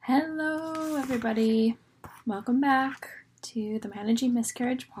everybody. Welcome back to the Managing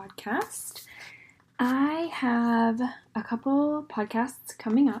Miscarriage podcast. I have a couple podcasts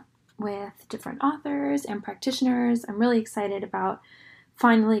coming up with different authors and practitioners. I'm really excited about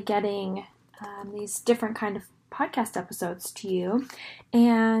finally getting these different kind of podcast episodes to you.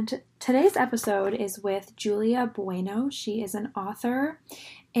 And today's episode is with Julia Bueno. She is an author,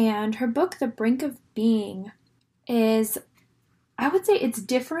 and her book, The Brink of Being, is, I would say it's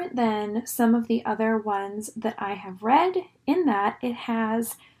different than some of the other ones that I have read in that it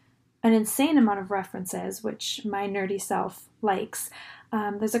has an insane amount of references, which my nerdy self likes.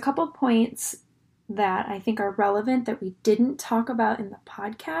 There's a couple points that I think are relevant that we didn't talk about in the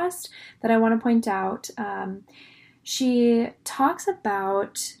podcast that I want to point out. She talks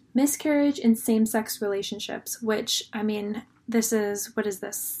about miscarriage in same-sex relationships, which, I mean, this is, what is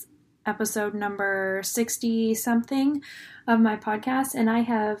this? Episode number 60 something of my podcast, and I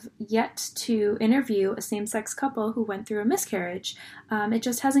have yet to interview a same-sex couple who went through a miscarriage. It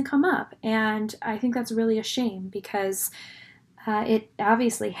just hasn't come up, and I think that's really a shame because it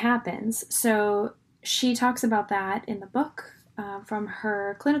obviously happens. So she talks about that in the book from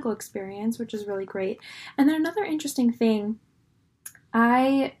her clinical experience, which is really great. And then another interesting thing,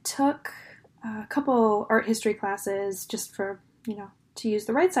 I took a couple art history classes just for, to use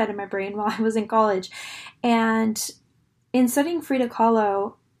the right side of my brain while I was in college. And in studying Frida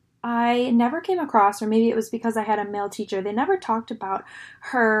Kahlo, I never came across, or maybe it was because I had a male teacher, they never talked about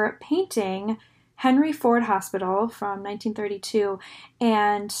her painting Henry Ford Hospital from 1932.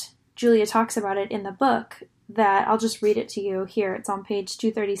 And Julia talks about it in the book that I'll just read it to you here. It's on page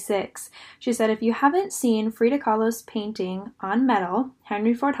 236. She said, if you haven't seen Frida Kahlo's painting on metal,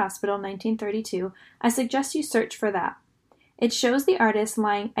 Henry Ford Hospital, 1932, I suggest you search for that. It shows the artist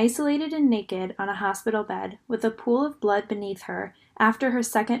lying isolated and naked on a hospital bed with a pool of blood beneath her after her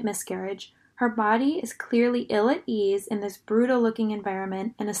second miscarriage. Her body is clearly ill at ease in this brutal-looking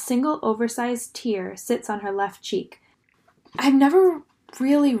environment, and a single oversized tear sits on her left cheek. I've never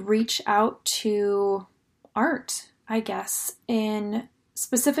really reached out to art, I guess, in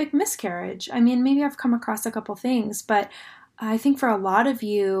specific miscarriage. I mean, maybe I've come across a couple things, but I think for a lot of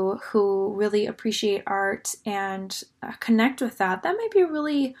you who really appreciate art and connect with that, that might be a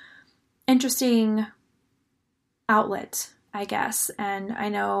really interesting outlet, I guess. And I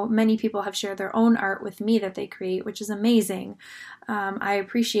know many people have shared their own art with me that they create, which is amazing. I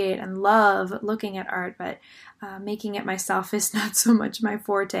appreciate and love looking at art, but making it myself is not so much my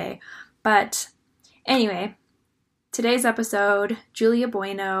forte. But anyway, today's episode, Julia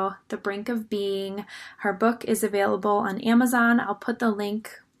Bueno, The Brink of Being. Her book is available on Amazon. I'll put the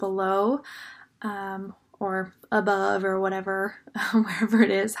link below or above or whatever, wherever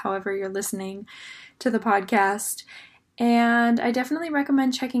it is, however you're listening to the podcast. And I definitely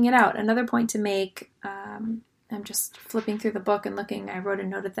recommend checking it out. Another point to make, I'm just flipping through the book and looking, I wrote a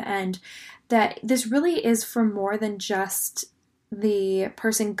note at the end, that this really is for more than just the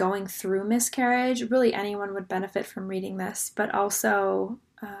person going through miscarriage. Really anyone would benefit from reading this, but also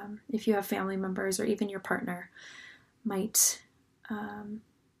if you have family members or even your partner might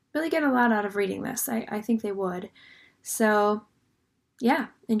really get a lot out of reading this. I think they would. So yeah,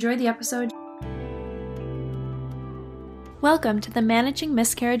 enjoy the episode. Welcome to the Managing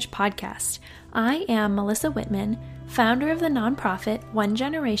Miscarriage podcast. I am Melissa Whitman, founder of the nonprofit One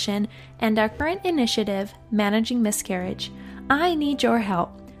Generation and our current initiative, Managing Miscarriage. I need your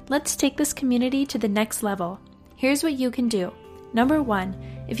help. Let's take this community to the next level. Here's what you can do. Number 1,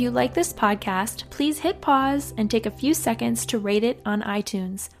 if you like this podcast, please hit pause and take a few seconds to rate it on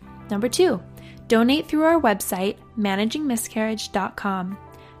iTunes. Number 2, donate through our website, managingmiscarriage.com.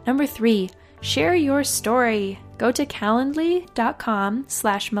 Number 3, share your story. Go to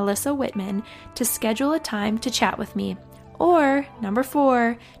calendly.com/Melissa Whitman to schedule a time to chat with me. Or, number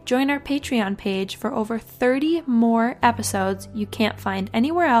 4, join our Patreon page for over 30 more episodes you can't find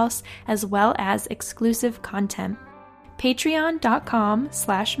anywhere else, as well as exclusive content.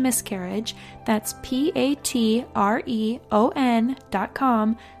 Patreon.com/miscarriage, that's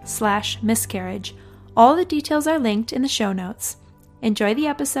patreon.com/miscarriage. All the details are linked in the show notes. Enjoy the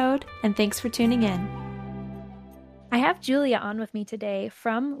episode, and thanks for tuning in. I have Julia on with me today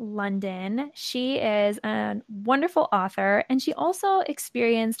from London. She is a wonderful author, and she also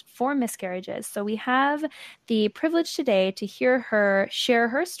experienced 4 miscarriages. So we have the privilege today to hear her share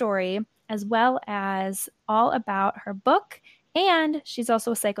her story, as well as all about her book, and she's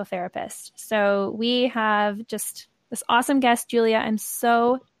also a psychotherapist. So we have just this awesome guest, Julia. I'm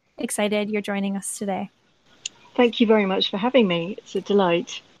so excited you're joining us today. Thank you very much for having me. It's a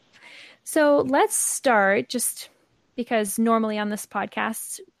delight. So let's start just because normally on this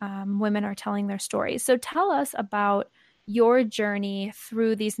podcast, women are telling their stories. So tell us about your journey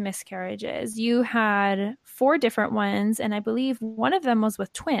through these miscarriages. You had 4 different ones, and I believe one of them was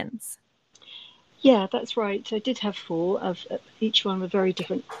with twins. Yeah, that's right. I did have 4 of each one with very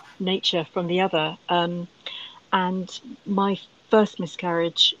different nature from the other. And my first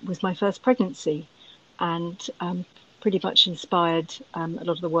miscarriage was my first pregnancy, and pretty much inspired a lot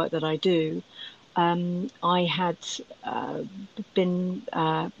of the work that I do. I had been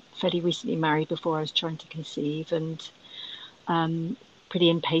fairly recently married before I was trying to conceive, and pretty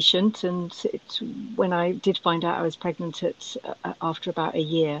impatient. And when I did find out I was pregnant after about a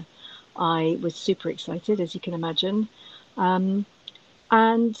year, I was super excited, as you can imagine. Um,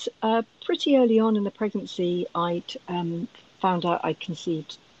 and pretty early on in the pregnancy, I'd found out I'd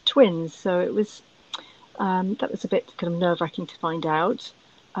conceived twins. So it was that was a bit kind of nerve-wracking to find out,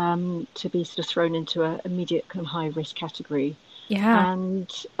 to be sort of thrown into an immediate kind of high risk category. Yeah. And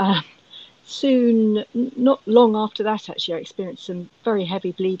soon, not long after that, actually, I experienced some very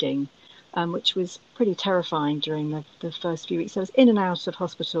heavy bleeding, which was pretty terrifying during the first few weeks. I was in and out of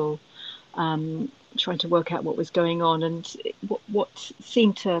hospital, trying to work out what was going on. And what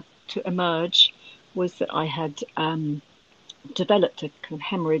seemed to emerge was that I had developed a kind of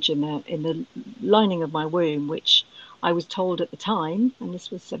hemorrhage in the lining of my womb, which I was told at the time, and this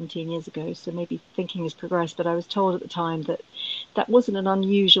was 17 years ago, so maybe thinking has progressed, but I was told at the time that that wasn't an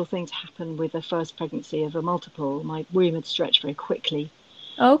unusual thing to happen with a first pregnancy of a multiple. My womb had stretched very quickly.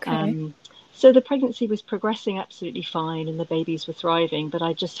 Okay. Um, so the pregnancy was progressing absolutely fine and the babies were thriving, but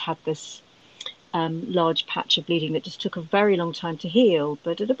I just had this large patch of bleeding that just took a very long time to heal.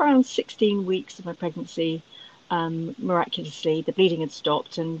 But at around 16 weeks of my pregnancy, miraculously, the bleeding had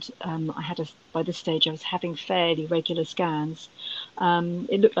stopped, and by this stage, I was having fairly regular scans.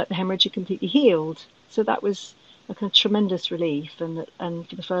 It looked like the hemorrhage had completely healed. So that was a kind of tremendous relief. And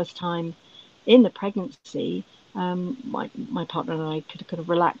for the first time in the pregnancy, my partner and I could kind of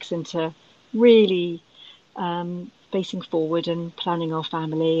relax into really facing forward and planning our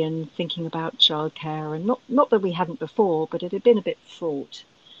family and thinking about childcare. And not that we hadn't before, but it had been a bit fraught.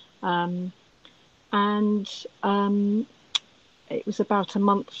 Um, and It was about a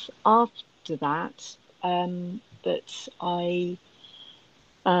month after that that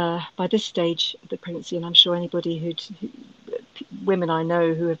by this stage of the pregnancy, and I'm sure anybody women I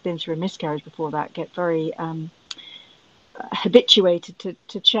know who have been through a miscarriage before that get very habituated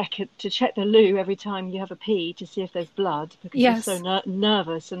to check the loo every time you have a pee to see if there's blood because you're so Yes.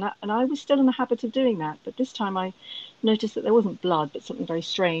 nervous. And I was still in the habit of doing that, but this time I noticed that there wasn't blood, but something very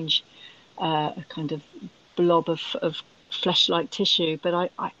strange, a kind of blob of flesh-like tissue.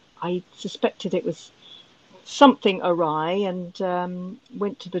 But I suspected it was something awry, and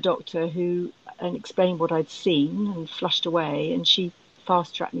went to the doctor who and explained what I'd seen and flushed away, and she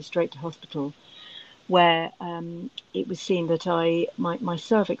fast-tracked me straight to hospital where it was seen that my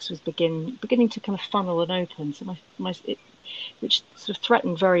cervix was beginning to kind of funnel and open, so which sort of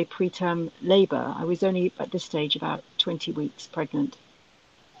threatened very preterm labour. I was only at this stage about 20 weeks pregnant,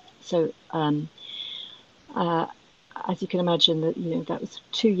 so uh, as you can imagine, that was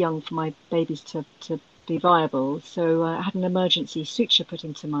too young for my babies to be viable. So I had an emergency suture put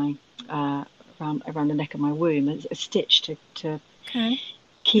into my around the neck of my womb, a stitch to Okay.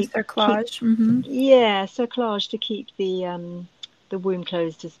 The keep cerclage. Mm-hmm. yeah, cerclage to keep the womb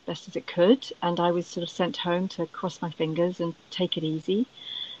closed as best as it could. And I was sort of sent home to cross my fingers and take it easy,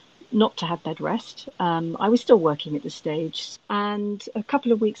 not to have bed rest. I was still working at this stage. And a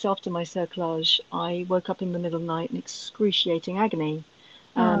couple of weeks after my cerclage, I woke up in the middle of the night in excruciating agony.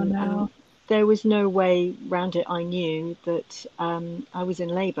 Oh And no. there was no way round it. I knew that I was in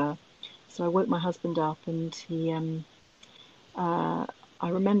labour. So I woke my husband up, and uh, I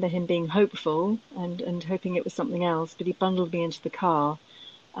remember him being hopeful and hoping it was something else, but he bundled me into the car,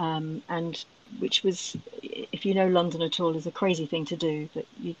 and which was, if you know London at all, is a crazy thing to do. That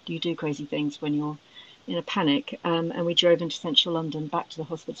you do crazy things when you're in a panic. And we drove into central London, back to the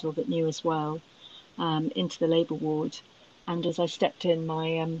hospital that knew us well, into the labour ward. And as I stepped in,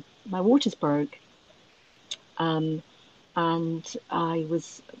 my waters broke, um, and I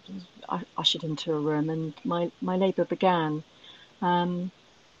ushered into a room, and my labour began. Um,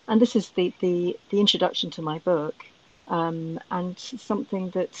 and this is the introduction to my book, and something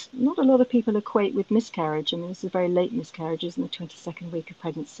that not a lot of people equate with miscarriage. I mean, this is very late miscarriages in the 22nd week of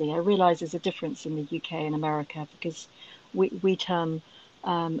pregnancy. I realise there's a difference in the UK and America because we term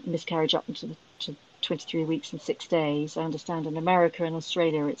miscarriage up to 23 weeks and 6 days. I understand in America and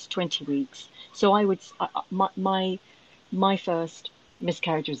Australia it's 20 weeks. So I would my first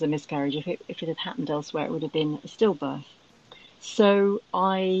miscarriage was a miscarriage. If it had happened elsewhere, it would have been a stillbirth. So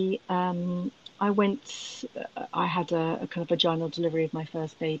I went. I had a kind of vaginal delivery of my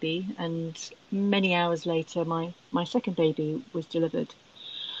first baby, and many hours later, my second baby was delivered.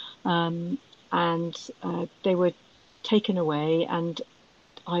 Um, and they were taken away, and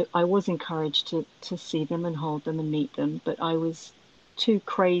I was encouraged to see them and hold them and meet them, but I was too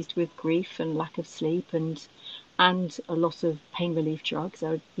crazed with grief and lack of sleep and a lot of pain relief drugs.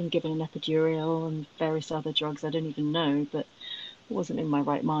 I'd been given an epidural and various other drugs I don't even know, but wasn't in my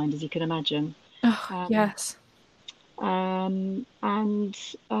right mind, as you can imagine. Oh, Um, yes. and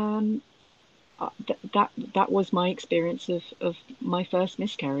that was my experience of my first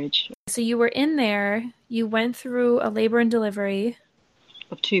miscarriage So you were in there, you went through a labor and delivery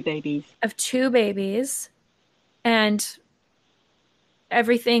of two babies. of two babies, and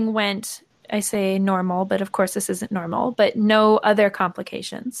everything went, I say normal, but of course this isn't normal, but no other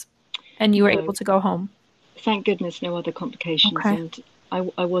complications. And you were able No, to go home. thank goodness, no other complications, Okay. and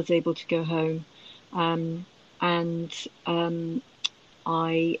I was able to go home. Um, and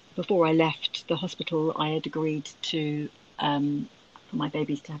I before I left the hospital, I had agreed to for my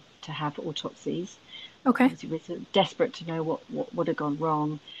babies to have autopsies. Okay. Obviously, we're sort of desperate to know what had gone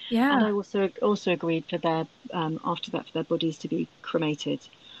wrong, and Yeah. I also agreed for their after that for their bodies to be cremated,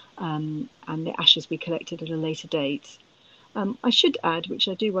 and the ashes be collected at a later date. I should add, which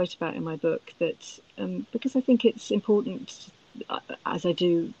I do write about in my book, that because I think it's important, as I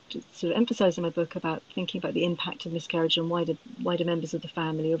do sort of emphasize in my book about thinking about the impact of miscarriage on wider members of the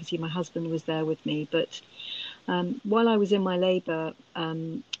family. Obviously, my husband was there with me, but while I was in my labour,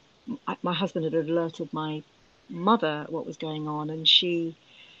 my husband had alerted my mother what was going on, and she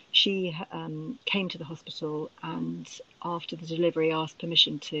came to the hospital and after the delivery asked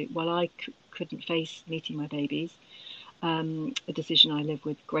permission to. While I couldn't face meeting my babies, a decision I live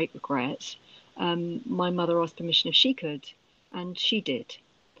with great regret. My mother asked permission if she could, and she did.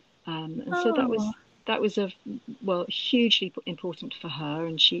 And so Oh, that was a well hugely important for her.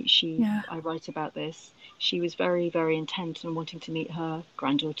 And she yeah. I write about this. She was very intent on wanting to meet her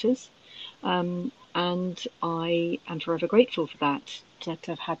granddaughters, and I am forever grateful for that to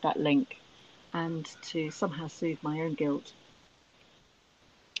have had that link and to somehow soothe my own guilt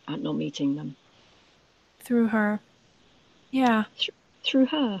at not meeting them. Through her. Yeah. Through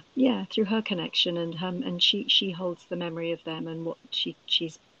her, yeah, through her connection and she holds the memory of them and what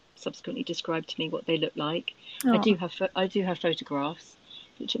she's subsequently described to me what they look like. Oh, I do have photographs.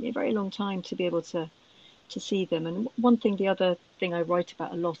 It took me a very long time to be able to see them. And one thing, the other thing I write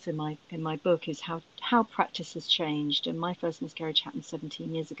about a lot in my book is how practice has changed. And my first miscarriage happened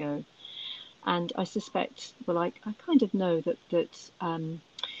 17 years ago, and I suspect, well, I kind of know that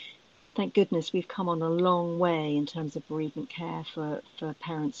thank goodness we've come on a long way in terms of bereavement care for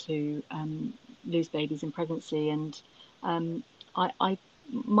parents who lose babies in pregnancy. And I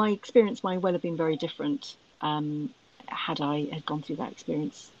my experience might well have been very different had I had gone through that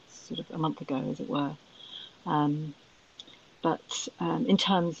experience sort of a month ago, as it were. Um, but in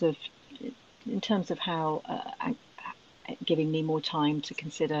terms of how giving me more time to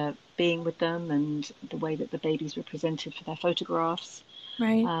consider being with them and the way that the babies were presented for their photographs,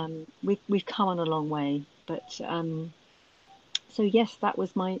 right. we've come on a long way, but so yes, that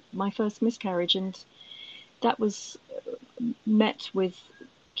was my first miscarriage, and that was met with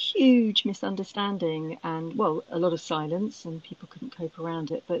huge misunderstanding and well, a lot of silence, and people couldn't cope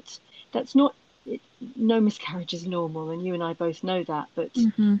around it. But that's not it, no miscarriage is normal, and you and I both know that. But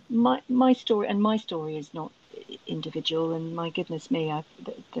Mm-hmm. my story is not individual, and my goodness me,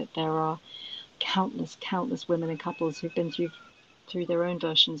 that there are countless women and couples who've been through their own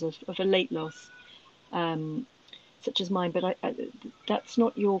versions of a late loss, um, such as mine. But that's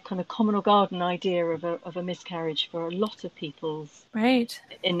not your kind of common or garden idea of a miscarriage for a lot of people's Right.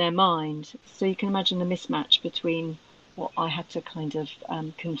 in their mind. So you can imagine the mismatch between what I had to kind of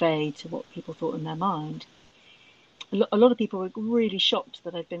convey to what people thought in their mind. A lot of people were really shocked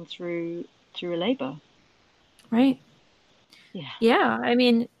that I'd been through a labour. Right. Yeah, Yeah. I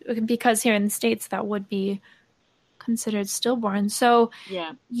mean, because here in the States, that would be considered stillborn. So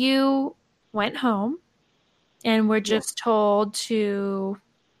yeah, you went home and were yeah. just told to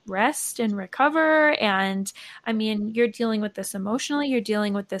rest and recover. And I mean, you're dealing with this emotionally, you're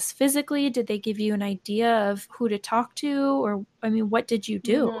dealing with this physically. Did they give you an idea of who to talk to? Or, I mean, what did you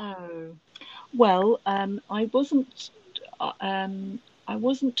do? No. Well, I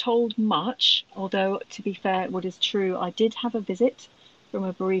wasn't told much. Although, to be fair, what is true, I did have a visit from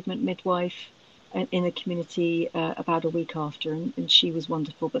a bereavement midwife in the community about a week after, and she was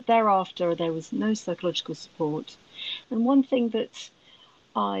wonderful. But thereafter, there was no psychological support. And one thing that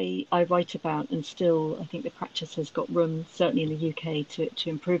I write about, and still I think the practice has got room, certainly in the UK, to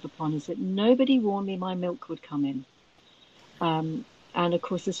improve upon, is that nobody warned me my milk would come in. Um, and of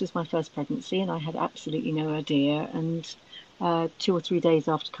course, this was my first pregnancy, and I had absolutely no idea. And 2 or 3 days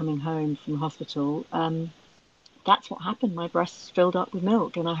after coming home from hospital, that's what happened. My breasts filled up with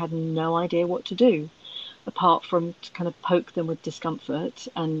milk, and I had no idea what to do, apart from to kind of poke them with discomfort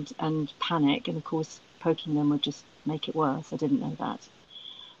and panic. And of course, poking them would just make it worse. I didn't know that.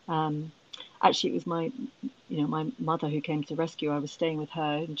 Um, Actually, it was my mother who came to the rescue. I was staying with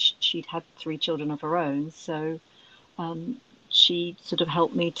her, and she'd had 3 children of her own, so um, she sort of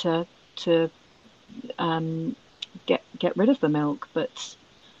helped me to um, get rid of the milk, but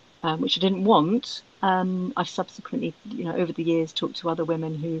which I didn't want. I've subsequently, over the years, talked to other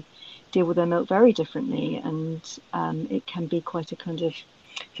women who deal with their milk very differently, and it can be quite a kind of,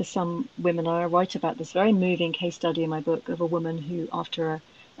 for some women, I write about this very moving case study in my book of a woman who, after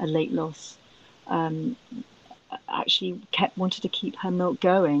a late loss, um, actually wanted to keep her milk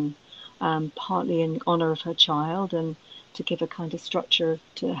going, partly in honor of her child and to give a kind of structure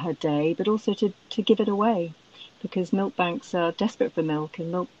to her day, but also to give it away because milk banks are desperate for milk,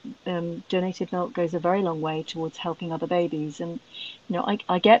 and donated milk goes a very long way towards helping other babies. And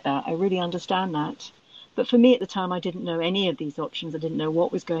I get that. I really understand that. But for me at the time, I didn't know any of these options. I didn't know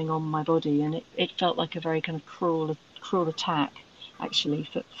what was going on in my body, and it felt like a very kind of cruel attack, actually,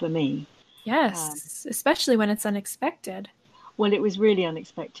 for me. Um, Yes, especially when it's unexpected. Well, it was really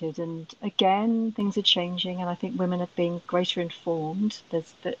unexpected, and again, things are changing, and I think women are being greater informed.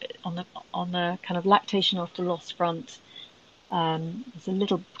 On the kind of lactation after loss front,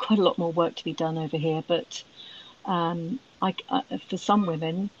 there's quite a lot more work to be done over here. But for some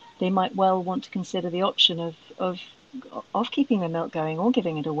women, they might well want to consider the option of keeping their milk going or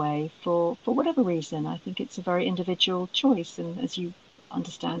giving it away for whatever reason. I think it's a very individual choice, and as you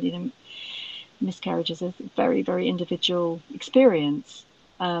understand, miscarriages is a very, very individual experience.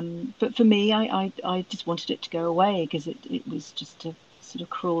 But for me, I just wanted it to go away because it was just a sort of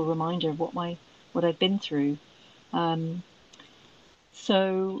cruel reminder of what I'd been through. Um,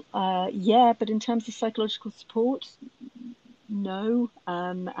 yeah, but in terms of psychological support, no.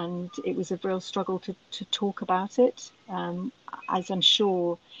 And it was a real struggle to talk about it. As I'm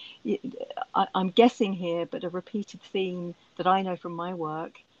sure, I'm guessing here, but a repeated theme that I know from my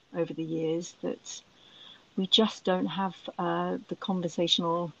work over the years that we just don't have the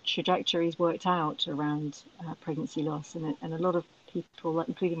conversational trajectories worked out around pregnancy loss, and a lot of people,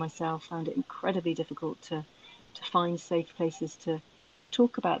 including myself, found it incredibly difficult to find safe places to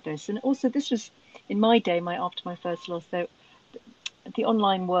talk about this. And also, this was in my day, after my first loss, though the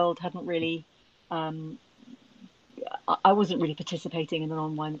online world hadn't really. I wasn't really participating in an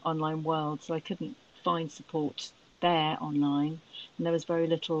online world, so I couldn't find support there online, and there was very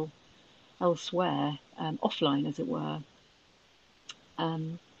little elsewhere, offline, as it were.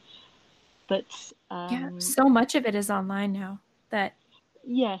 Um, but Yeah, so much of it is online now that,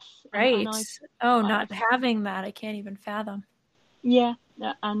 yes, and right. Oh, I, not having that, I can't even fathom. yeah,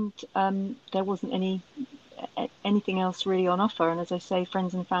 and there wasn't anything else really on offer. And as I say,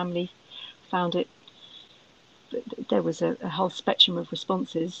 friends and family found it. There was a whole spectrum of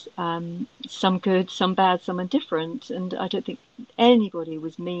responses, some good, some bad, some indifferent. And I don't think anybody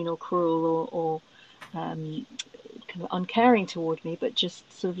was mean or cruel or kind of uncaring toward me, but just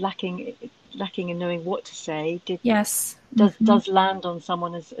sort of lacking in knowing what to say. Yes. Does land on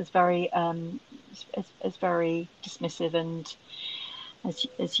someone as very as very dismissive, and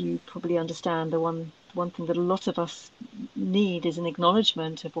as you probably understand, the one thing that a lot of us need is an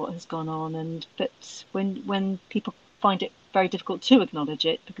acknowledgement of what has gone on. And but when people find it very difficult to acknowledge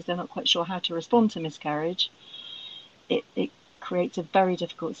it because they're not quite sure how to respond to miscarriage, it creates a very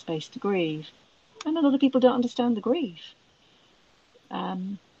difficult space to grieve, and a lot of people don't understand the grief.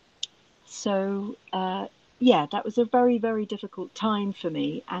 Um, yeah, that was a very, very difficult time for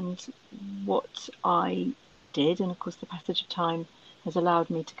me. And what I did, and of course, the passage of time has allowed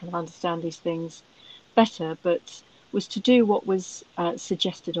me to kind of understand these things better, but was to do what was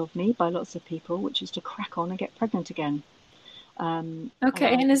suggested of me by lots of people, which is to crack on and get pregnant again. And Okay,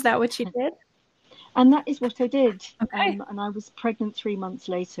 I and is was, that what you did? and that is what I did. Okay, And I was pregnant 3 months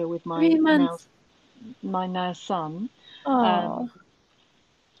later with 3 months. my now son. Um,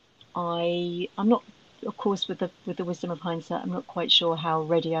 Oh, I'm not, of course, with the wisdom of hindsight, I'm not quite sure how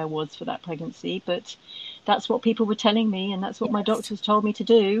ready I was for that pregnancy, but that's what people were telling me, and that's what my yes. doctors told me to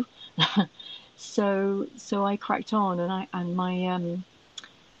do. So I cracked on, and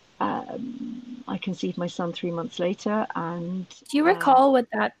I conceived my son 3 months later, and Do you recall what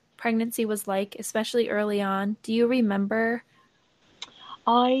that pregnancy was like, especially early on? Do you remember?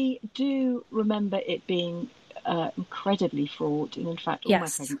 I do remember it being incredibly fraught, and in fact,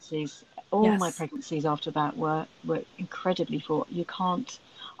 Yes. all my Yes. pregnancies after that were incredibly fraught. You can't.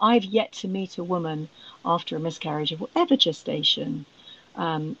 I've yet to meet a woman after a miscarriage of whatever gestation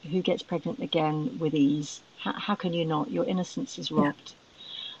who gets pregnant again with ease. How can you not? Your innocence is Yeah. robbed.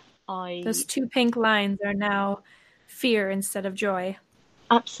 I Those two pink lines are now fear instead of joy.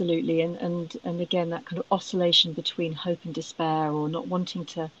 Absolutely, and again that kind of oscillation between hope and despair, or not wanting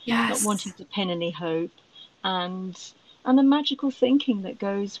Yes. to pin any hope, and and the magical thinking that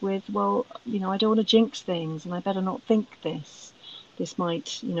goes with, well, I don't want to jinx things, and I better not think this. This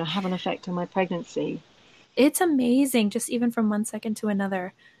might, have an effect on my pregnancy. It's amazing, just even from one second to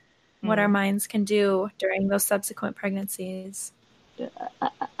another, what our Mm. minds can do during those subsequent pregnancies.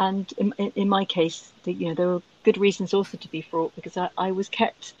 And in my case, there were good reasons also to be fraught, because I was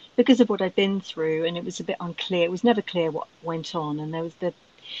kept, because of what I'd been through, and it was a bit unclear. It was never clear what went on, and there was the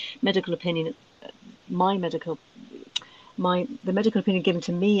medical opinion, my medical the medical opinion given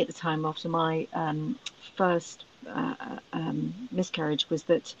to me at the time after my first miscarriage was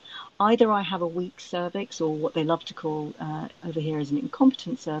that either I have a weak cervix, or what they love to call over here is an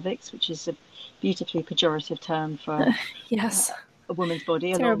incompetent cervix, which is a beautifully pejorative term for Yes. a woman's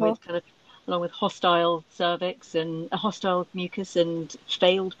body, Terrible. along with hostile cervix and a hostile mucus and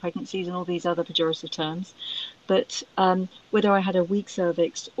failed pregnancies and all these other pejorative terms. But whether I had a weak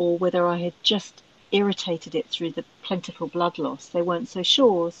cervix or whether I had just irritated it through the plentiful blood loss, they weren't so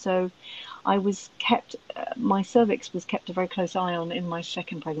sure. So I was kept, my cervix was kept a very close eye on in my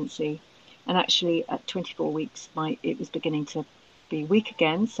second pregnancy. And actually, at 24 weeks, it was beginning to be weak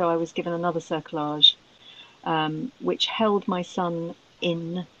again. So I was given another cerclage, which held my son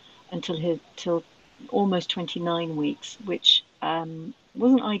in till almost 29 weeks, which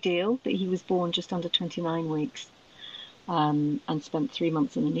wasn't ideal. But he was born just under 29 weeks, and spent 3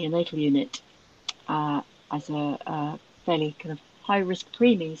 months in the neonatal unit uh, as a fairly kind of high risk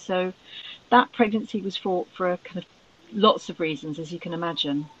preemie. So that pregnancy was fraught for a kind of lots of reasons, as you can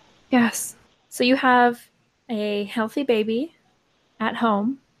imagine. Yes. So you have a healthy baby at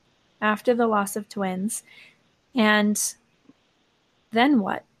home after the loss of twins. And then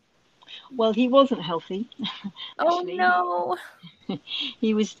what? Well, he wasn't healthy, Oh actually. no.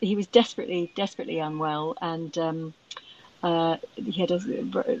 He was desperately unwell, and he had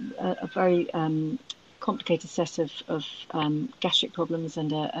a very complicated set of gastric problems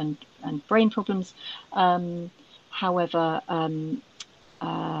and brain problems. However,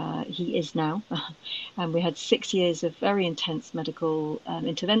 he is now, and we had 6 years of very intense medical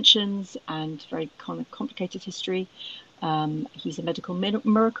interventions and very kind of complicated history. He's a medical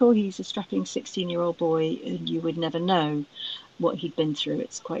miracle. He's a strapping 16-year-old boy, and you would never know what he'd been through.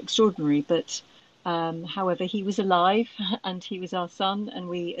 It's quite extraordinary. But however, he was alive, and he was our son, and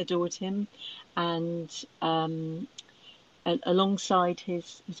we adored him. And alongside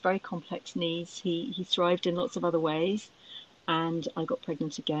his very complex needs, he thrived in lots of other ways. And I got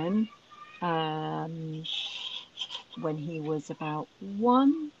pregnant again um, when he was about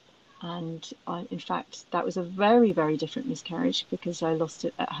one. And in fact, that was a very, very different miscarriage, because I lost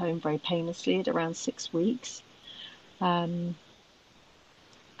it at home very painlessly at around 6 weeks. Um,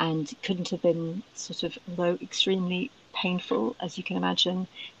 and it couldn't have been sort of, although extremely painful, as you can imagine,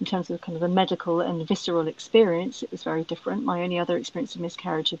 in terms of kind of the medical and visceral experience, it was very different. My only other experience of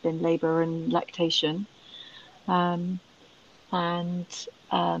miscarriage had been labour and lactation. Um, and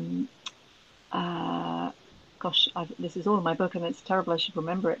uh, gosh, this is all in my book, and it's terrible. I should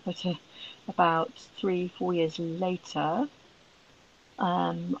remember it. But about 3, 4 years later,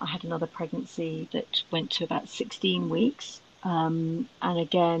 I had another pregnancy that went to about 16 weeks. And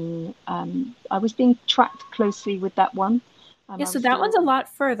again, I was being tracked closely with that one. Yeah, I so was that one's still, a lot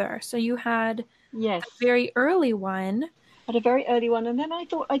further. So you had the yes, very early one. had a very early one, and then I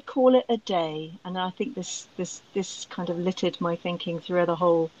thought I'd call it a day. And I think this kind of littered my thinking through the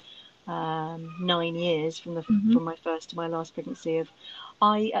whole 9 years Hmm. from my first to my last pregnancy.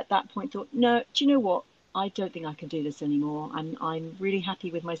 I at that point thought, no, do you know what? I don't think I can do this anymore. I'm really happy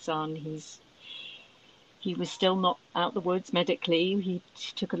with my son. He was still not out the woods medically. He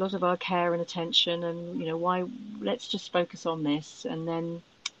took a lot of our care and attention, and why? Let's just focus on this. And then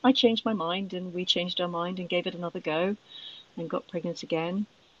I changed my mind, and we changed our mind and gave it another go, and got pregnant again.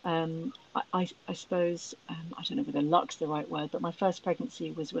 I suppose, I don't know whether luck's the right word, but my first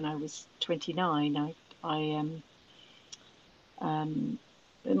pregnancy was when I was 29. Um,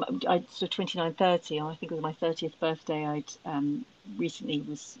 I sort of 29, 30. I think it was my 30th birthday. I'd recently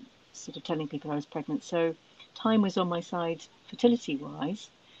was sort of telling people I was pregnant. So time was on my side, fertility wise,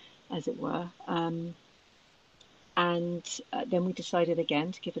 as it were. And then we decided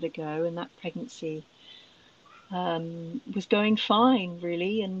again to give it a go, and that pregnancy was going fine,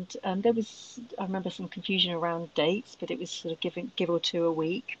 really. And there was, I remember, some confusion around dates, but it was sort of give or two a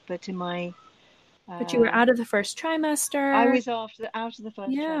week. But in my But you were uh, out of the first I trimester. was out of the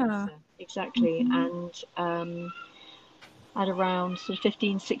first Yeah. trimester, exactly. Hmm. And at around sort of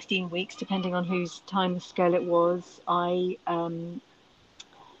 15, 16 weeks, depending on whose time scale it was, I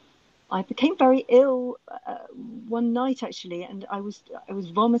became very ill one night actually, and I was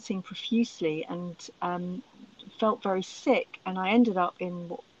vomiting profusely and felt very sick, and I ended up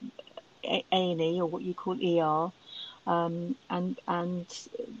in A&E, or what you call ER, and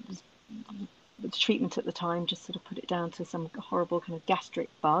the treatment at the time just sort of put it down to some horrible kind of gastric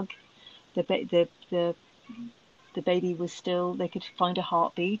bug. The ba- the baby was still, they could find a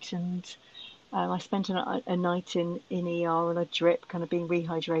heartbeat, and I spent a night in ER on a drip, kind of being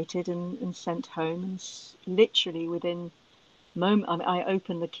rehydrated and sent home. And literally within moment, I mean, I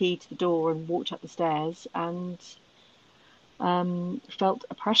opened the key to the door and walked up the stairs, and felt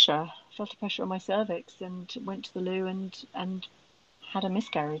a pressure on my cervix, and went to the loo and had a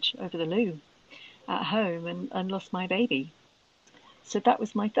miscarriage over the loo at home, and lost my baby. So that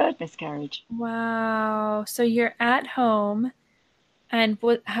was my third miscarriage. Wow. So you're at home, and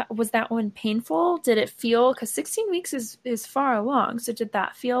was that one painful? Did it feel, because 16 weeks is far along. So did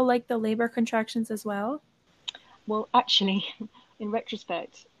that feel like the labor contractions as well? Well, actually, in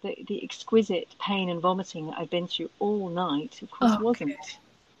retrospect, the exquisite pain and vomiting that I'd been through all night, of course, Okay.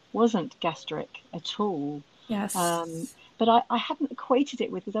 wasn't gastric at all. Um, Yes. but I hadn't equated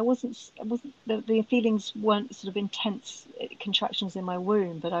it with it. I wasn't the feelings weren't sort of intense contractions in my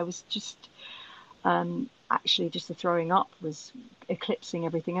womb, but I was just actually just the throwing up was eclipsing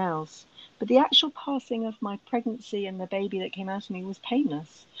everything else. But the actual passing of my pregnancy and the baby that came out of me was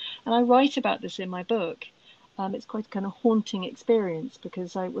painless. And I write about this in my book. It's quite a kind of haunting experience,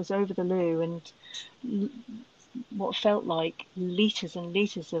 because I was over the loo, and what felt like liters and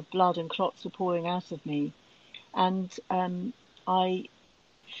liters of blood and clots were pouring out of me. And I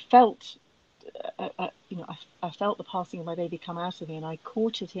felt, I felt the passing of my baby come out of me, and I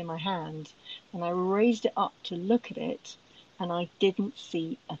caught it in my hand, and I raised it up to look at it, and I didn't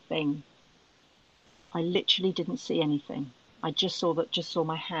see a thing. I literally didn't see anything. I just saw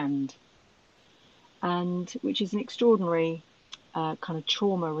my hand, and which is an extraordinary kind of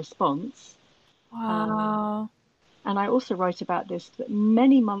trauma response. Um, Wow. and I also write about this that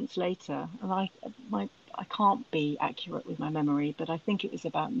many months later, and I can't be accurate with my memory, but I think it was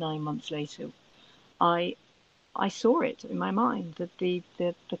about 9 months later, I I saw it in my mind, that the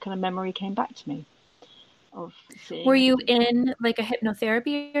kind of memory came back to me of Were seeing you a in like a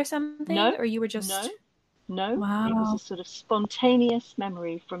hypnotherapy or something, no, or you were no, just, no. It was a wow. sort of spontaneous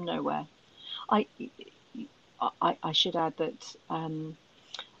memory from nowhere. I I should add that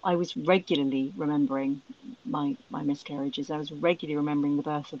I was regularly remembering my miscarriages. I was regularly remembering the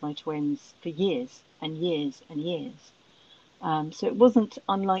birth of my twins for years and years and years. So it wasn't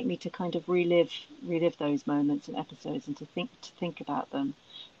unlike me to kind of relive those moments and episodes, and to think about them.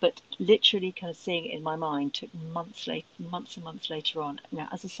 But literally kind of seeing it in my mind took months and months later on. Now,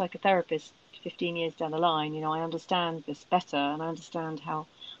 as a psychotherapist, 15 years down the line, I understand this better, and I understand how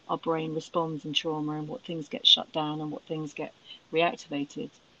our brain responds in trauma, and what things get shut down and what things get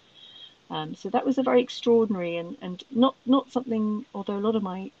reactivated. So that was a very extraordinary, and not something, although a lot of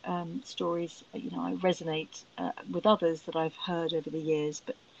my stories, I resonate with others that I've heard over the years,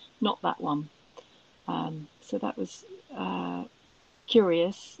 but not that one. So that was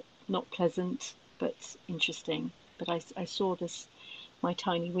curious, not pleasant, but interesting. But I saw this, my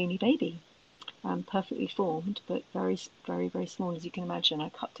tiny weeny baby, perfectly formed, but very, very, very small, as you can imagine. I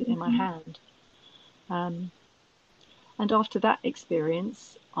cupped it in my Mhm. hand. Um, And after that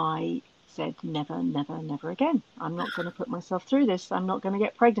experience, I said, never, never, never again. I'm not going to put myself through this. I'm not going to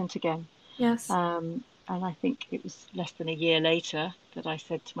get pregnant again. Yes. And I think it was less than a year later that I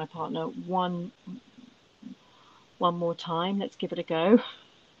said to my partner, one more time, let's give it a go.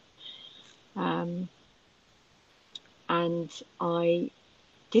 Um, and I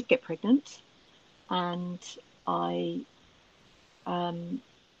did get pregnant, and I um,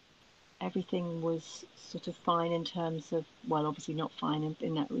 everything was sort of fine in terms of, well, obviously not fine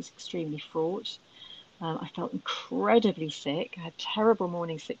in that it was extremely fraught. I felt incredibly sick. I had terrible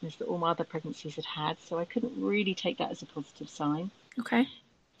morning sickness that all my other pregnancies had had, so I couldn't really take that as a positive sign. Okay.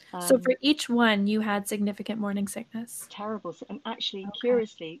 So for Um, each one, you had significant morning sickness. Terrible. And actually, Okay.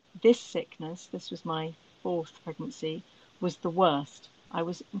 curiously, this sickness, this was my fourth pregnancy, was the worst. I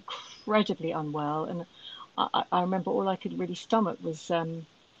was incredibly unwell, and I remember all I could really stomach was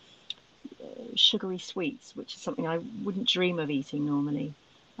sugary sweets, which is something I wouldn't dream of eating normally.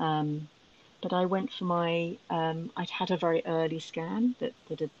 Um, but I went for I'd had a very early scan that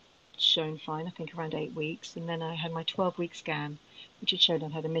had shown fine, I think around 8 weeks. And then I had my 12-week scan, which had shown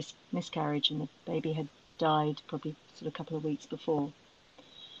I'd had a miscarriage and the baby had died probably sort of a couple of weeks before.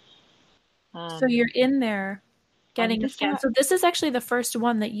 So you're in there And getting a scan. So this is actually the first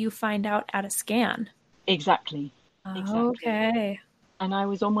one that you find out at a scan. exactly, exactly. Okay. And I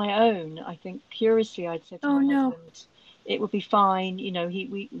was on my own. I think curiously, I'd said to Oh my no. husband, it would be fine. You know,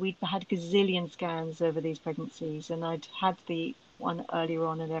 we'd had gazillion scans over these pregnancies, and I'd had the one earlier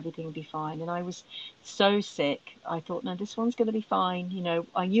on, and everything would be fine. And I was so sick. I thought, no, this one's going to be fine. You know,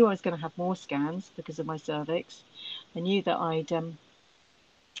 I knew I was going to have more scans because of my cervix. I knew that I'd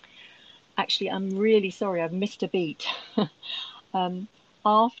actually, I'm really sorry, I've missed a beat. um,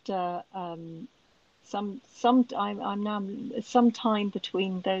 after I'm now sometime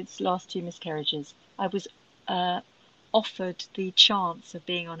between those last two miscarriages, I was uh, offered the chance of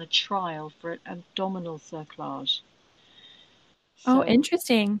being on a trial for an abdominal cerclage. Oh, So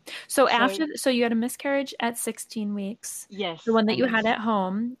interesting. So so so you had a miscarriage at 16 weeks, the yes, one that and you then had at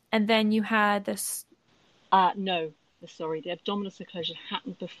home, and then you had this. no, sorry, the abdominal cerclage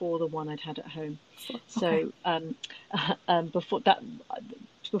happened before the one I'd had at home. Okay. So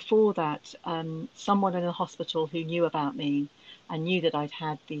before that, someone in the hospital who knew about me and knew that I'd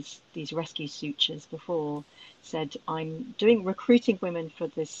had these rescue sutures before said, "I'm doing recruiting women for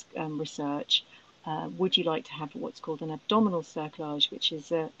this research. Would you like to have what's called an abdominal cerclage, which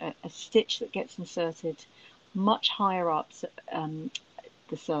is a stitch that gets inserted much higher up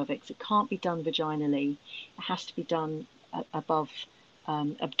the cervix? It can't be done vaginally. It has to be done above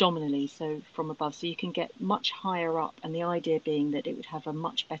abdominally, so from above, so you can get much higher up. And the idea being that it would have a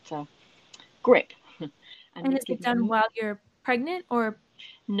much better grip and And would is it give done you while you're pregnant or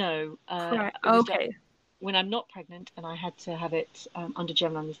no. It was done Okay. when I'm not pregnant, and I had to have it under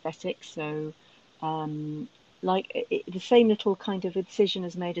general anaesthetic. So, um, the same little kind of incision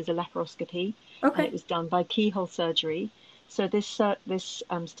is made as a laparoscopy, and it Okay. was done by keyhole surgery. So this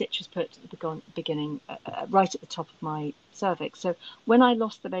stitch was put at the beginning, right at the top of my cervix. So when I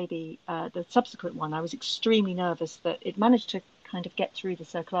lost the baby, the subsequent one, I was extremely nervous that it managed to kind of get through the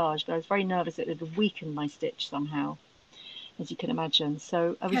cerclage, but I was very nervous that it had weakened my stitch somehow, as you can imagine.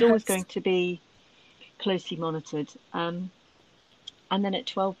 So I was always Yes. going to be closely monitored. And then at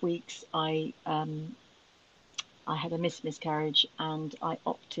 12 weeks, I had a miscarriage, and I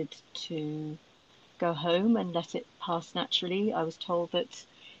opted to go home and let it pass naturally. I was told that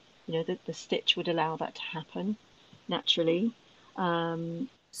that the stitch would allow that to happen naturally.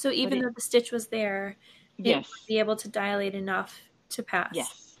 So But even it though the stitch was there, it would yes, be able to dilate enough to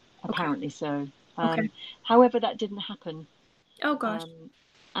pass. yes, Okay. apparently so. Okay. However, that didn't happen. Oh gosh. Um,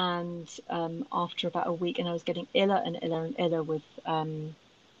 and after about a week, and I was getting iller and iller and iller with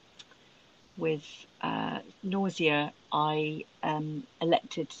nausea, I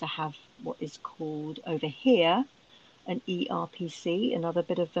elected to have what is called over here an ERPC, another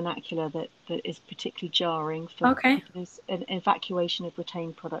bit of vernacular that is particularly jarring for Okay. people, is an evacuation of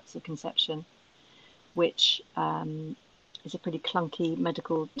retained products of conception, which is a pretty clunky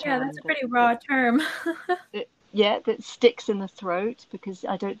medical Yeah, that's term a pretty raw term. yeah, that sticks in the throat, because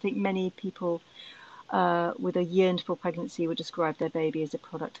I don't think many people with a yearned for pregnancy would describe their baby as a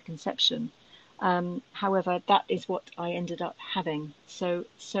product of conception. However, that is what I ended up having. So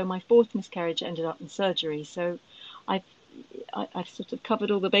my fourth miscarriage ended up in surgery. So I've I've sort of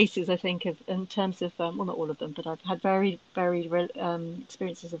covered all the bases, I think, in terms of well, not all of them, but I've had very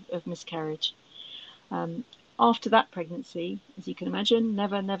experiences of miscarriage. Um, After that pregnancy, as you can imagine,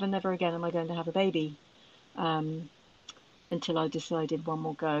 never, never, never again am I going to have a baby, um, until I decided one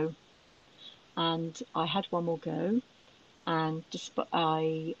more go. And I had one more go, and despite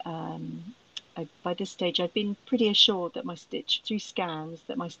by this stage, I'd been pretty assured that my stitch, through scans,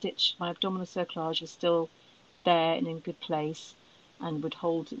 that my abdominal cerclage was still there and in good place, and would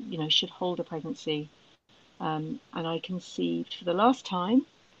hold, should hold a pregnancy. And I conceived for the last time,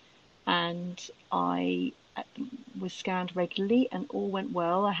 and I was scanned regularly, and all went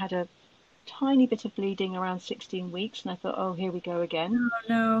well. I had a tiny bit of bleeding around 16 weeks, and I thought, oh, here we go again. Oh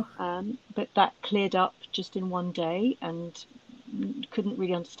no. But that cleared up just in one day, and couldn't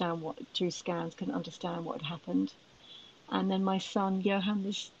really understand through scans, couldn't understand what had happened. And then my son Johan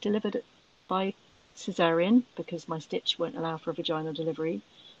was delivered by cesarean, because my stitch won't allow for a vaginal delivery,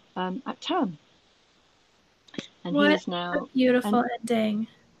 at term. And he What is a now, and beautiful ending.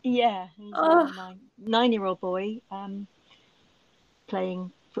 yeah, he's now Oh, a nine-year-old boy,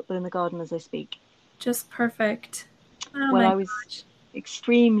 playing football in the garden as I speak. just perfect. Oh Well, my I was gosh.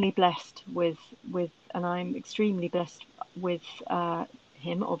 extremely blessed and I'm extremely blessed with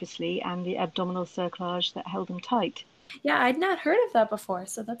him, obviously, and the abdominal cerclage that held him tight. Yeah, I'd not heard of that before,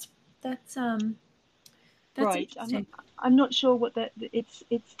 so that's that's Right. interesting. I'm not sure what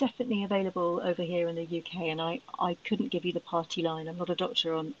it's definitely available over here in the UK, and I couldn't give you the party line. I'm not a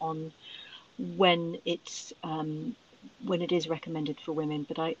doctor on when when it is recommended for women,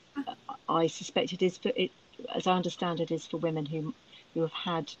 but I suspect it is for it, as I understand it, is for women who have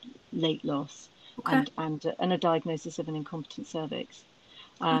had late loss Okay. and a diagnosis of an incompetent cervix.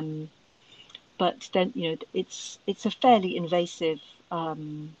 Okay. Um, but then it's a fairly invasive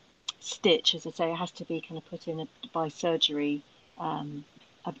stitch, as I say. It has to be kind of put in by surgery um,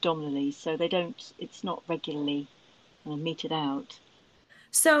 abdominally, so they don't. It's not regularly meted out.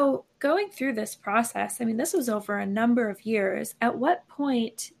 So, going through this process, I mean, this was over a number of years. At what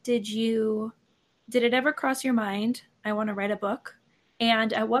point did it ever cross your mind, I want to write a book?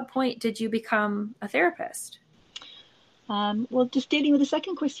 And at what point did you become a therapist? Well, just dealing with the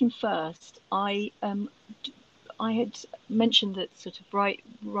second question first, I had mentioned that sort of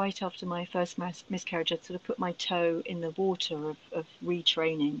right after my first miscarriage, I'd sort of put my toe in the water of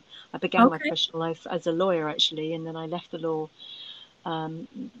retraining. I began my Okay. professional life as a lawyer, actually, and then I left the law um,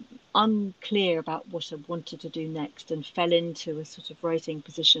 unclear about what I wanted to do next, and fell into a sort of writing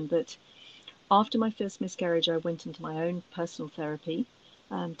position. But after my first miscarriage, I went into my own personal therapy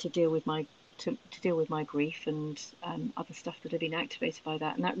to deal with to deal with my grief and other stuff that had been activated by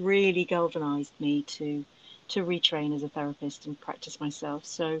that, and that really galvanized me to retrain as a therapist and practice myself.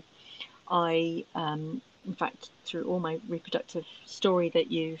 So in fact, through all my reproductive story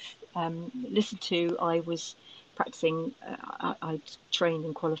that you've listened to, I was practicing. I trained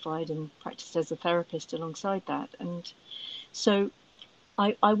and qualified and practiced as a therapist alongside that, and so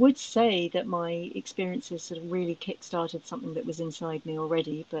I would say that my experiences sort of really kick-started something that was inside me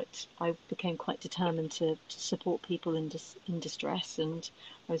already, but I became quite determined to support people in distress, and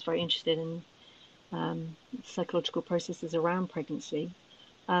I was very interested in psychological processes around pregnancy.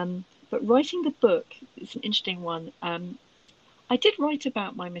 But writing the book is an interesting one. I did write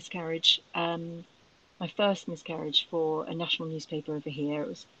about my miscarriage, my first miscarriage, for a national newspaper over here. It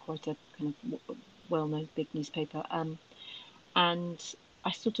was quite a kind of well-known big newspaper. And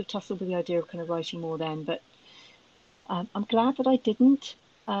I sort of tussled with the idea of kind of writing more then, but I'm glad that I didn't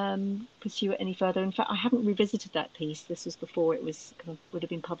pursue it any further. In fact, I haven't revisited that piece. This was before it was kind of would have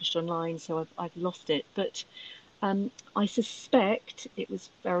been published online, so I've lost it. But I suspect it was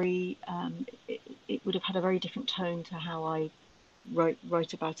it would have had a very different tone to how I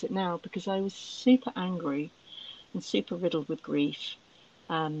write about it now, because I was super angry and super riddled with grief.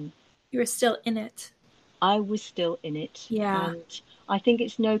 Um, You were still in it. I was still in it, Yeah. and I think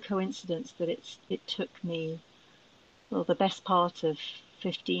it's no coincidence that it took me, well, the best part of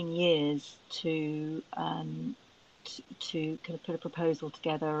 15 years to kind of put a proposal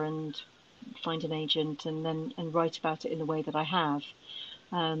together and find an agent and then write about it in the way that I have.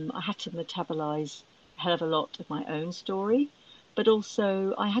 I had to metabolize a hell of a lot of my own story, but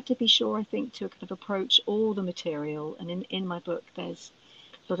also I had to be sure, I think, to kind of approach all the material. And in my book, there's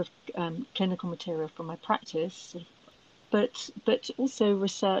a lot of clinical material from my practice, but also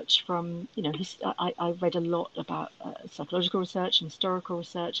research from, I read a lot about psychological research and historical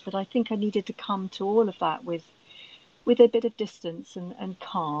research, but I think I needed to come to all of that with a bit of distance and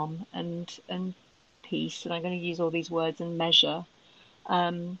calm and peace. And I'm going to use all these words, and measure,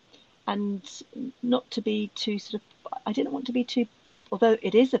 um, and not to be too sort of. I didn't want to be too, although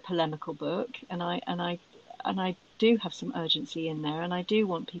it is a polemical book, and I do have some urgency in there, and I do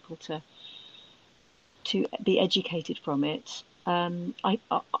want people to be educated from it.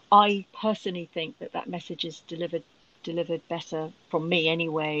 I personally think that message is delivered better from me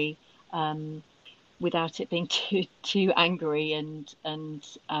anyway, without it being too angry and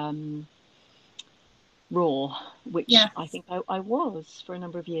raw, which I Yes. think I was for a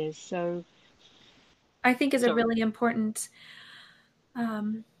number of years. So I think is a sorry. really important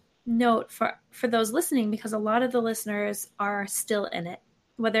um, note for those listening, because a lot of the listeners are still in it,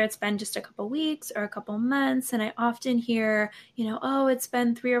 whether it's been just a couple weeks or a couple months. And I often hear, oh, it's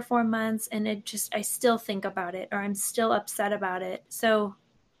been 3 or 4 months, and I still think about it, or I'm still upset about it. So,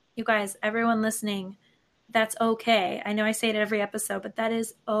 you guys, everyone listening, that's okay. I know I say it every episode, but that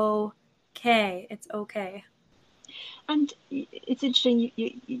is okay. It's okay. And it's interesting.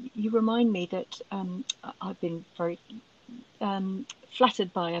 You remind me that I've been very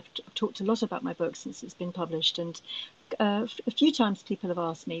flattered by. I've talked a lot about my book since it's been published, and a few times people have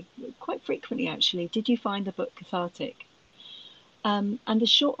asked me, quite frequently actually, did you find the book cathartic? And the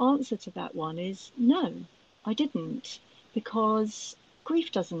short answer to that one is no, I didn't, because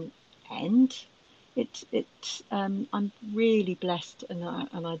grief doesn't end. I'm really blessed, and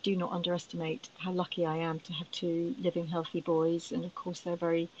I do not underestimate how lucky I am to have two living, healthy boys. And of course, they're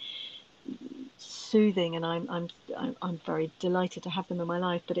very soothing, and I'm very delighted to have them in my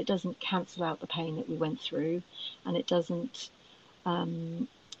life. But it doesn't cancel out the pain that we went through, and it doesn't um,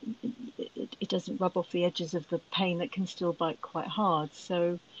 it doesn't rub off the edges of the pain that can still bite quite hard.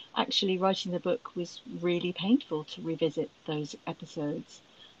 So actually, writing the book was really painful to revisit those episodes.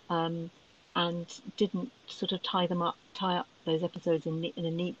 Um, and didn't sort of tie up those episodes in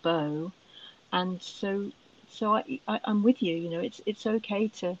a neat bow. And I'm with you. You know, it's okay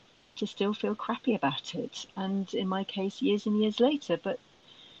to still feel crappy about it. And in my case, years and years later. But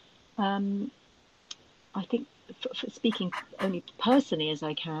um, I think, for speaking only personally as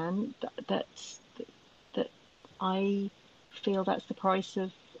I can, that I feel that's the price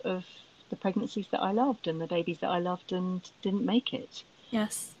of the pregnancies that I loved and the babies that I loved and didn't make it.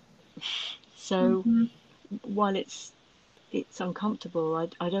 Yes. So Mm-hmm. while it's uncomfortable,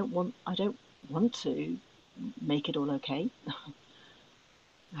 I don't want to make it all okay.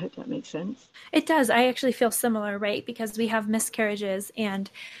 I hope that makes sense. It does. I actually feel similar, right? Because we have miscarriages, and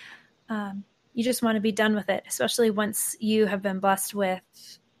you just want to be done with it, especially once you have been blessed with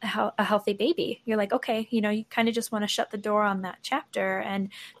a healthy baby. You're like, okay, you kind of just want to shut the door on that chapter. And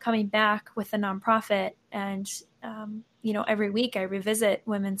coming back with a nonprofit, and every week I revisit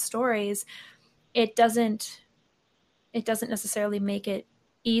women's stories. It doesn't necessarily make it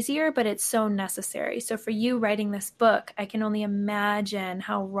easier, but it's so necessary. So for you writing this book, I can only imagine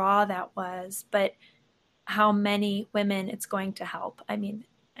how raw that was, but how many women it's going to help. I mean,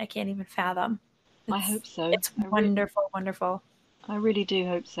 I can't even fathom. I It's hope so. it's wonderful, wonderful. I really do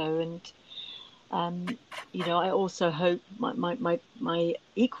hope so. And um, I also hope my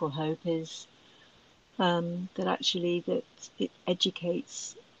equal hope is that actually that it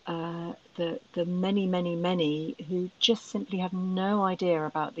educates the many who just simply have no idea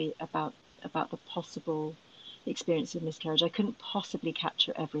about the possible experience of miscarriage. I couldn't possibly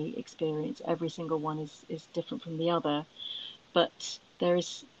capture every experience. Every single one is different from the other, but there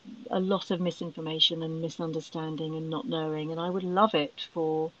is a lot of misinformation and misunderstanding and not knowing. And I would love it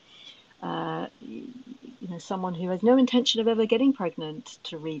for someone who has no intention of ever getting pregnant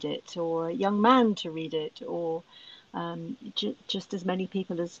to read it, or a young man to read it, or just as many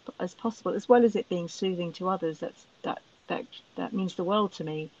people as possible, as well as it being soothing to others. That means the world to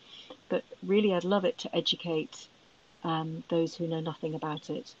me. But really, I'd love it to educate those who know nothing about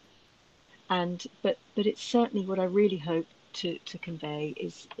it. But it's certainly what I really hope to convey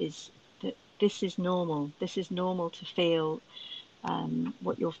is that this is normal. This is normal to feel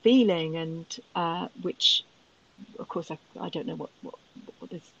what you're feeling, and which, of course, I don't know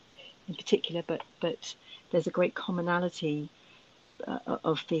what is in particular, but there's a great commonality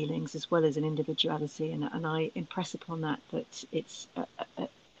of feelings as well as an individuality, and I impress upon that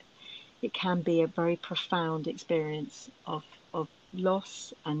it can be a very profound experience of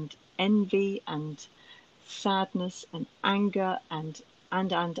loss and envy and sadness and anger and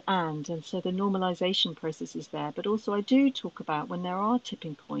so the normalization process is there. But also I do talk about when there are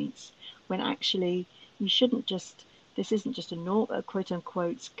tipping points, when actually you shouldn't just this isn't just a quote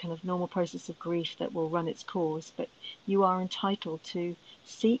unquote kind of normal process of grief that will run its course, but you are entitled to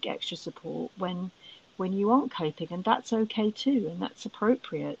seek extra support when you aren't coping, and that's okay too, and that's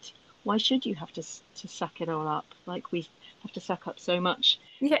appropriate. Why should you have to suck it all up like we have to suck up so much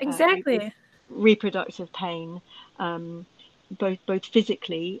Yeah, with exactly. reproductive pain, both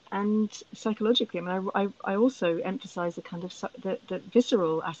physically and psychologically? I mean, I also emphasize the kind of the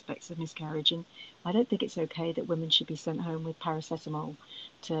visceral aspects of miscarriage, and I don't think it's okay that women should be sent home with paracetamol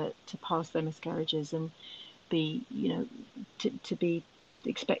to pass their miscarriages and be to be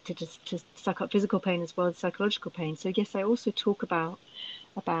expected to suck up physical pain as well as psychological pain. So yes, I also talk about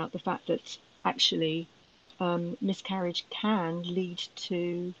the fact that actually miscarriage can lead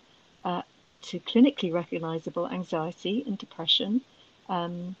uh, to clinically recognizable anxiety and depression,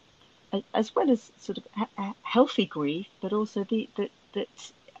 um, as well as sort of healthy grief, but also that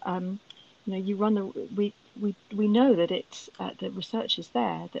you run the we know that the research is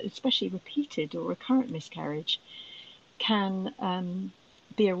there that especially repeated or recurrent miscarriage can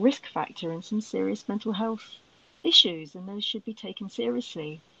be a risk factor in some serious mental health issues, and those should be taken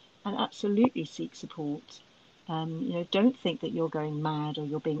seriously and absolutely seek support. Don't think that you're going mad or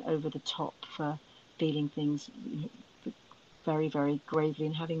you're being over the top for feeling things very, very gravely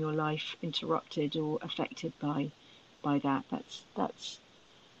and having your life interrupted or affected by that. That's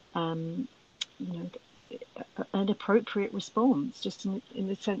um, you know an appropriate response, just in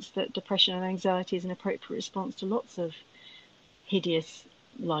the sense that depression and anxiety is an appropriate response to lots of hideous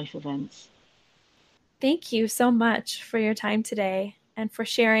life events. Thank you so much for your time today and for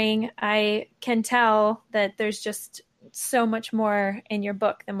sharing. I can tell that there's just so much more in your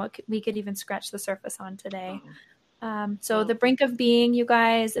book than what we could even scratch the surface on today. The Brink of Being, you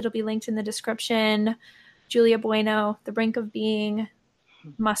guys, it'll be linked in the description. Julia Bueno, The Brink of Being,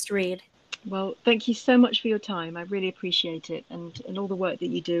 must read. Well, thank you so much for your time. I really appreciate it. And all the work that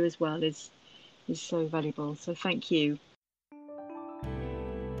you do as well is so valuable. So thank you.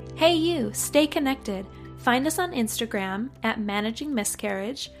 Hey you, stay connected. Find us on Instagram at Managing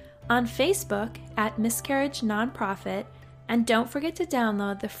Miscarriage, on Facebook at Miscarriage Nonprofit, and don't forget to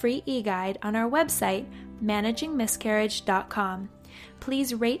download the free e-guide on our website, managingmiscarriage.com.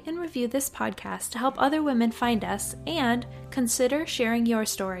 Please rate and review this podcast to help other women find us, and consider sharing your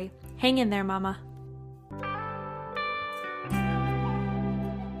story. Hang in there, Mama.